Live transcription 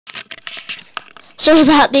Sorry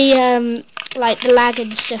about the like the lag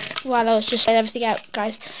and stuff while I was just sorting everything out,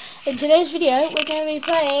 guys. In today's video, we're going to be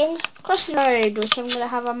playing Crossy Road, which I'm going to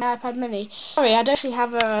have on my iPad mini. Sorry, I don't actually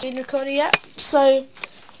have a screen recorder yet, so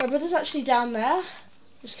my brother's actually down there,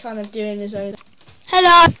 just kind of doing his own.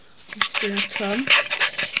 Hello! He's going to come.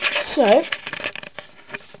 So,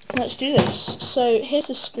 let's do this. So, here's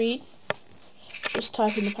the screen. Just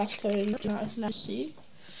type in the passcode and now see.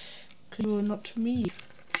 Because you're not me.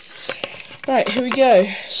 Right, here we go.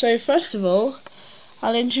 So first of all,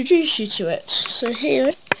 I'll introduce you to it. So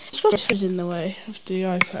here, it's in the way of the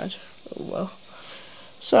iPad. Oh well.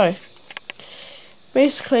 So,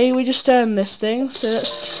 basically we just earned this thing, so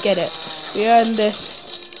let's get it. We earned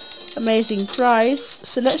this amazing prize,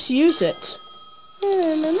 so let's use it.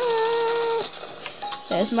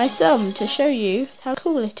 There's my thumb to show you how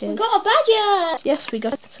cool it is. We got a badger! Yes, we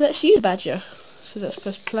got it. So let's use badger. So let's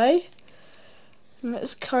press play. And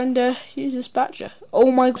let's kinda use this badger.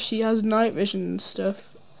 Oh my gosh, she has night vision and stuff.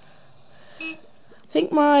 I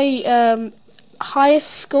think my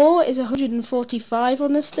highest score is 145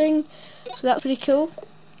 on this thing, so that's pretty cool.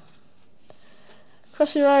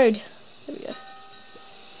 Crossy Road. There we go.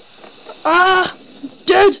 Ah!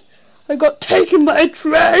 Dead! I got taken by a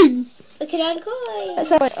train! Look at our coin!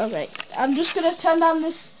 That's how it. Alright, I'm just gonna turn down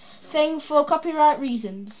this thing for copyright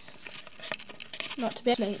reasons. Not to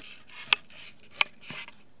be explained.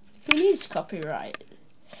 Who needs copyright?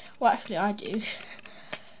 Well, actually I do.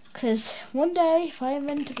 Because one day, if I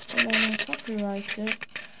invent it and then I copyright it,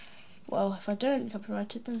 well, if I don't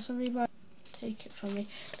copyright it, then somebody might take it from me.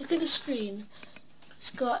 Look at the screen.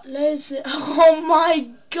 It's got loads of... Oh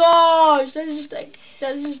my gosh! That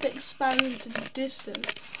just expands into the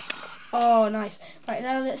distance. Oh, nice. Right,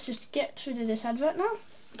 now let's just get rid of this advert now.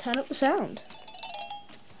 Turn up the sound.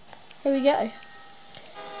 Here we go.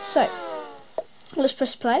 So, let's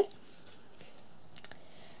press play.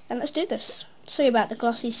 And let's do this. Sorry about the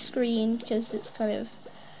glossy screen, because it's kind of...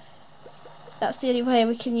 That's the only way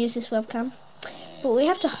we can use this webcam. But we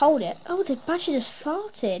have to hold it. Oh, the badger just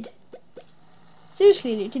farted.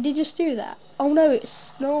 Seriously, did he just do that? Oh no, it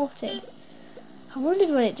snorted. I wondered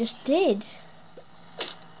what it just did.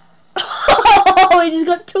 Oh, he just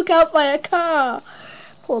got took out by a car.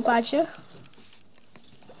 Poor badger.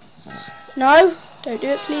 No, don't do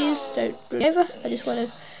it please. Don't bring it over. I just want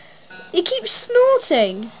to... He keeps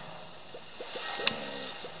snorting.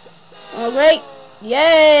 Oh great.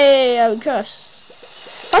 Yay, I'm cursed.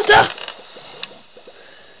 Faster!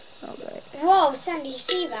 Oh great. Whoa, Sam, did you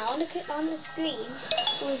see that? Look at on the screen.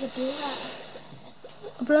 It was a blur.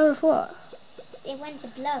 A blur of what? It went to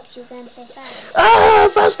blur because you were going so fast. Ah,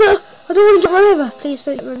 faster! I don't want to get run over. Please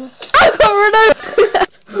don't get run over. I got run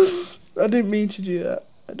over! I didn't mean to do that,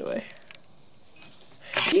 by the way.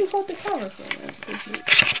 Can you hold the camera for a minute, please?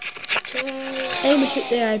 Aim it at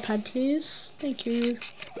the iPad, please. Thank you.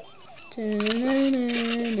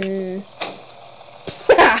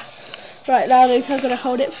 Right, now Luke, I'm gonna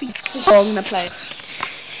hold it for you. So I'm gonna play it.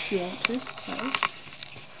 If you want to.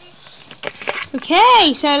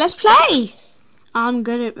 Okay, so let's play. I'm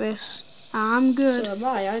good at this. I'm good. So am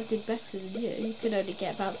I. I did better than you. You could only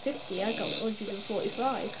get about 50. I got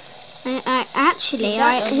 145.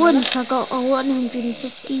 I once I got a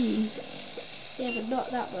 115. Yeah, but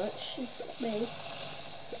not that much. It's me.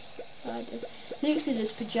 So I did. Luke's in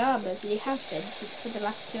his pyjamas, and he has been for the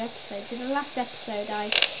last 2 episodes. In the last episode, I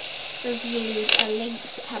reviewed a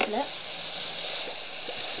Lynx tablet.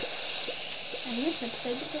 And in this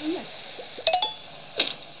episode, we're doing this.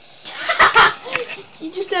 You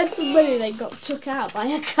just had some money that got took out by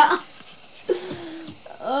a car.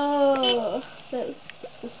 Oh, that's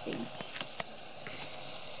disgusting.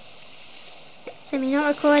 So you're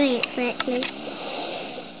not recording it correctly.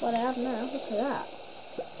 What I have now, look at that.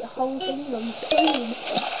 The whole thing's on the screen.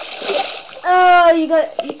 Oh, you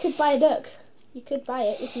could buy a duck. You could buy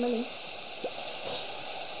it with money.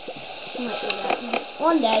 You might do that.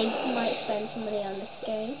 One day you might spend some money on this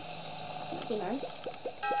game. That'd be nice.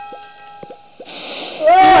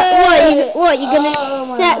 What you're gonna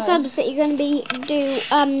so you're gonna do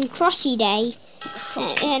Crossy Day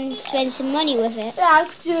and spend some money with it.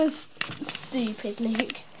 That's just stupid,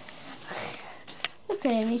 Luke. Look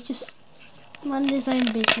at him, he's just minding his own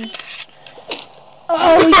business.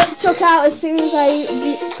 Oh, he got took out as soon as I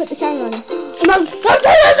put the camera on him. No,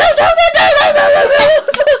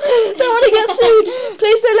 don't want to get sued.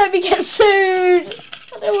 Please don't let me get sued.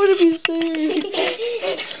 I don't want to be sued.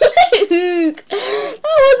 Luke,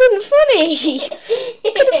 that wasn't funny.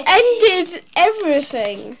 You could have ended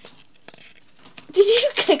everything. Did you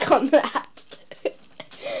click on that?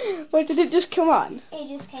 Or did it just come on? It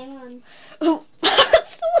just came on. Oh, I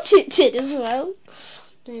thought it did as well.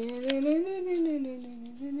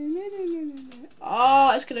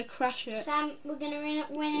 Oh, it's gonna crash it. Sam, we're gonna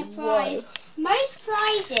win a prize. Whoa. Most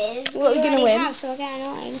prizes what are we gonna win? Have, so we're getting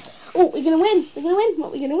annoying. Oh, we're gonna win. We're gonna win. What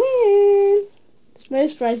are we gonna win? It's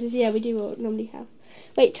most prizes. Yeah, we do what we normally have.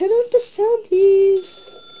 Wait, turn on the sound,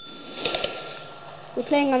 please. We're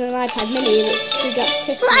playing on an iPad Mini. We got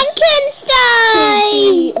Christmas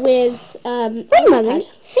Frankenstein with wait a moment.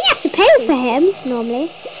 We have to pay for him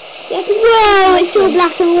normally. Yeah, whoa! It's all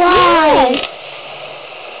black and white. Yes.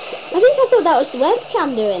 I think I thought that was the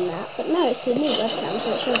webcam doing that, but no, it's the new webcam,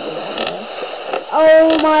 so it should be that.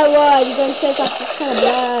 Oh my word, you're going so fast, it's kind of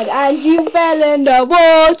blurred. And you fell in the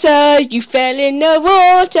water, you fell in the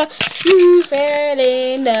water, you fell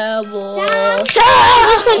in the water. I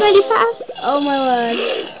just went really fast. Oh my word,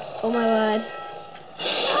 oh my word.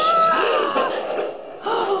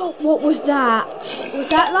 What was that? Was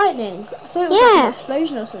that lightning? I thought it was like an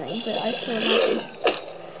explosion or something, but I saw lightning.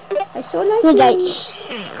 I saw lightning.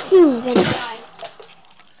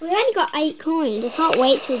 We only got 8 coins. I can't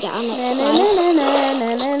wait till we get our next prize.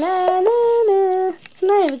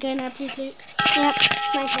 Can I ever go now, please, Luke? Yep,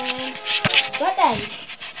 it's my turn. Right then.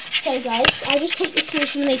 So, guys, I'll just take you through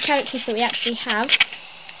some of the characters that we actually have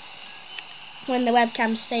when the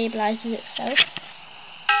webcam stabilises itself.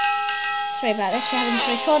 Sorry about this, we're having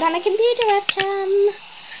to record on a computer webcam.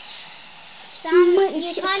 Sam, Might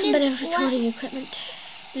need to get some better recording equipment.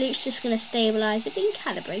 Luke's just going to stabilise it, being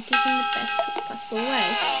calibrated in the best possible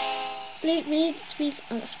way. Luke, we need to be...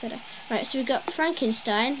 Oh, that's better. Right, so we've got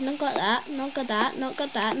Frankenstein. Not got that, not got that, not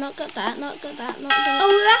got that, not got that, not got that, not got that. Oh,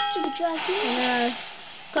 we have to be dragging. No.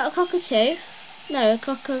 Got a cockatoo. No, a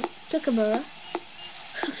kookaburra.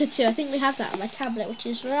 Cockatoo, I think we have that on my tablet, which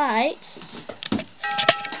is right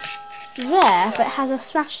there, but it has a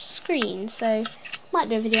smashed screen, so might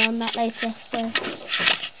do a video on that later. So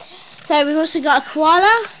we've also got a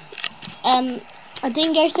koala, a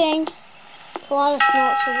dingo thing, Koala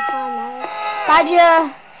snorts all the time now. badger,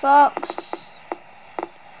 fox,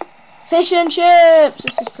 fish and chips.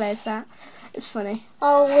 Let's just play as that. It's funny.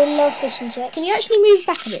 Oh, we love fish and chips. Can you actually move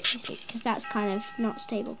back a bit, please, because that's kind of not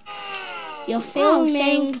stable. You're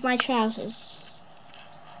filming my trousers.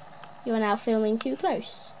 You are now filming too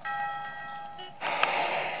close.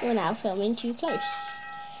 You're now filming too close.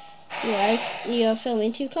 You're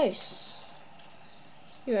filming too close.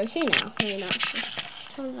 You're okay now. No, you're not.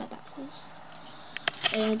 Just hold it like that, please.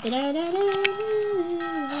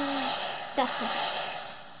 That's it.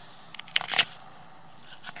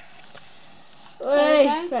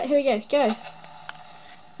 Right, here we go. Go.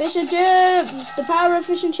 Fish and chips. The power of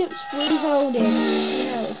fish and chips. We hold it.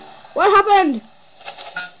 No. What happened?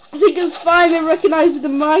 I think it's finally recognised the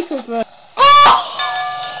microphone.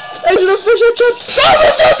 The fish and chips.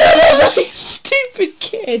 No, stupid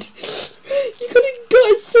kid. You could have got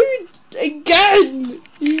it soon again.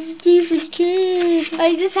 You stupid kid.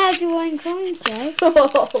 I just had to 1 coin, though.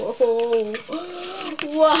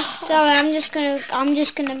 Wow. Sorry, I'm just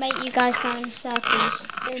gonna make you guys go in circles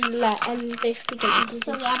And basically get you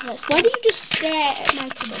so the adverts. Why do you just stare at my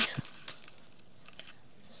cupboard?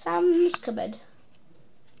 Sam's cupboard.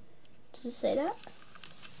 Does it say that?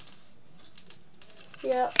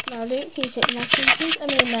 Yeah. Now, Luke, can you take the microphone, please? I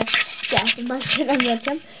mean, yeah, the microphone and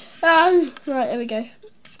webcam. Right, there we go.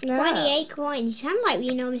 No. 28 coins. You sound like the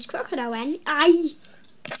enormous crocodile went. Aye.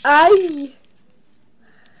 Aye.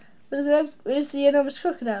 Where's the enormous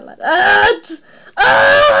crocodile like that?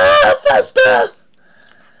 Faster!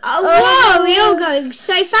 Oh, whoa, we're all going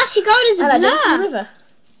so fast. You got us a blur. River.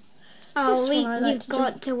 Oh, you've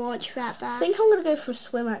got to watch that back. I think I'm going to go for a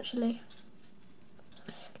swim, actually.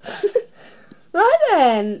 Right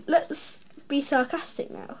then, let's be sarcastic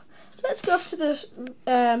now. Let's go off to the,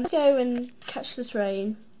 let's go and catch the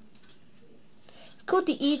train. It's called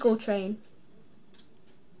the Eagle train.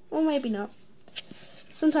 Or maybe not.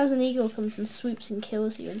 Sometimes an eagle comes and swoops and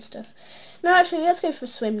kills you and stuff. No, actually, let's go for a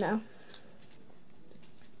swim now.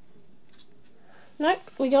 Nope,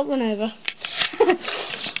 we got run over.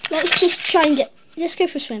 Let's just try and let's go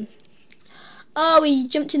for a swim. Oh, we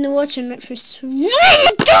jumped in the water and went for a swim.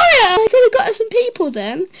 I could have got some people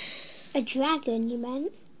then. A dragon, you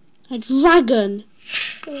meant? A dragon?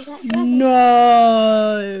 What was that dragon?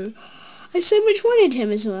 No. I so much wanted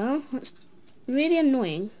him as well. That's really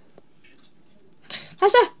annoying.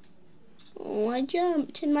 Faster! Oh, I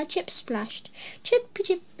jumped and my chip splashed. Chip.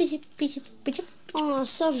 Oh,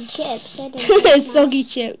 soggy chips. Soggy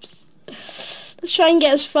chips. Let's try and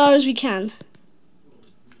get as far as we can.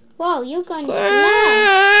 Whoa, you're going to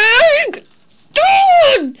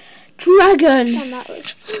Dragon! So that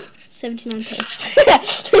was 79p.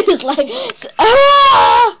 It was like,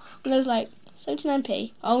 ah! And there was like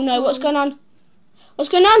 79p. Oh no, what's going on? What's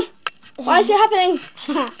going on? Why is it happening?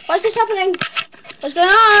 Why is this happening? What's going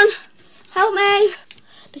on? Help me!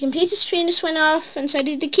 The computer screen just went off, and so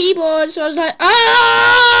did the keyboard, so I was like,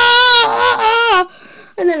 ah!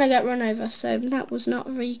 And then I got run over, so that was not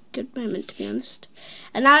a very good moment, to be honest.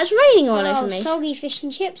 And now it's raining all over me. Soggy fish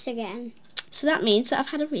and chips again. So that means that I've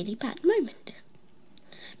had a really bad moment.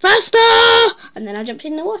 Faster! And then I jumped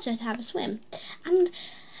in the water to have a swim. And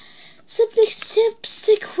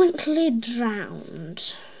subsequently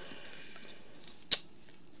drowned.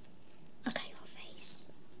 Okay. Your face.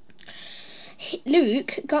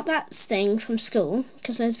 Luke got that thing from school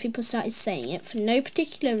because loads of people started saying it for no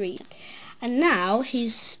particular reason. And now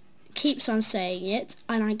he's keeps on saying it,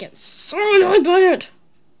 and I get so annoyed by it.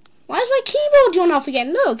 Why is my keyboard gone off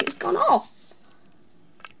again? Look, it's gone off.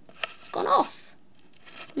 It's gone off.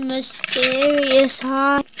 Mysterious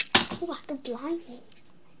heart. Oh, I could blind me,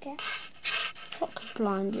 I guess. What could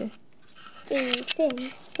blind you? The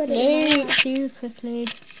thing. Luke, too quickly.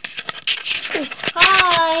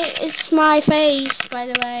 Hi, it's my face, by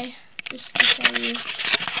the way. Just to show you.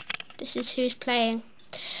 This is who's playing.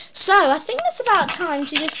 So, I think it's about time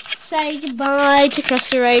to just say goodbye to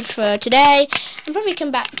Crossy Road for today. And probably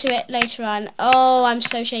come back to it later on. Oh, I'm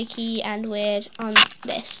so shaky and weird on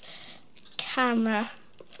this camera.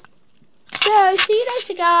 So, see you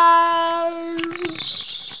later,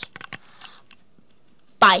 guys.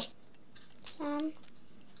 Bye. Sam.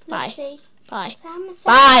 Bye. Lucy. Bye. Sam.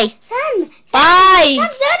 Bye. Sam. Bye. Sam,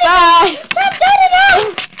 Bye. Sam, turn it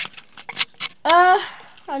on.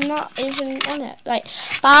 I'm not even on it. Like,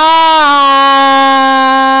 bye.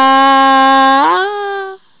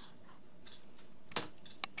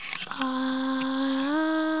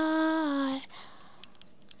 Bye.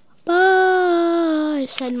 Bye.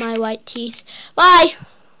 Said my white teeth. Bye. I'm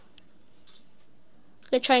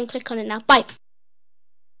gonna try and click on it now. Bye.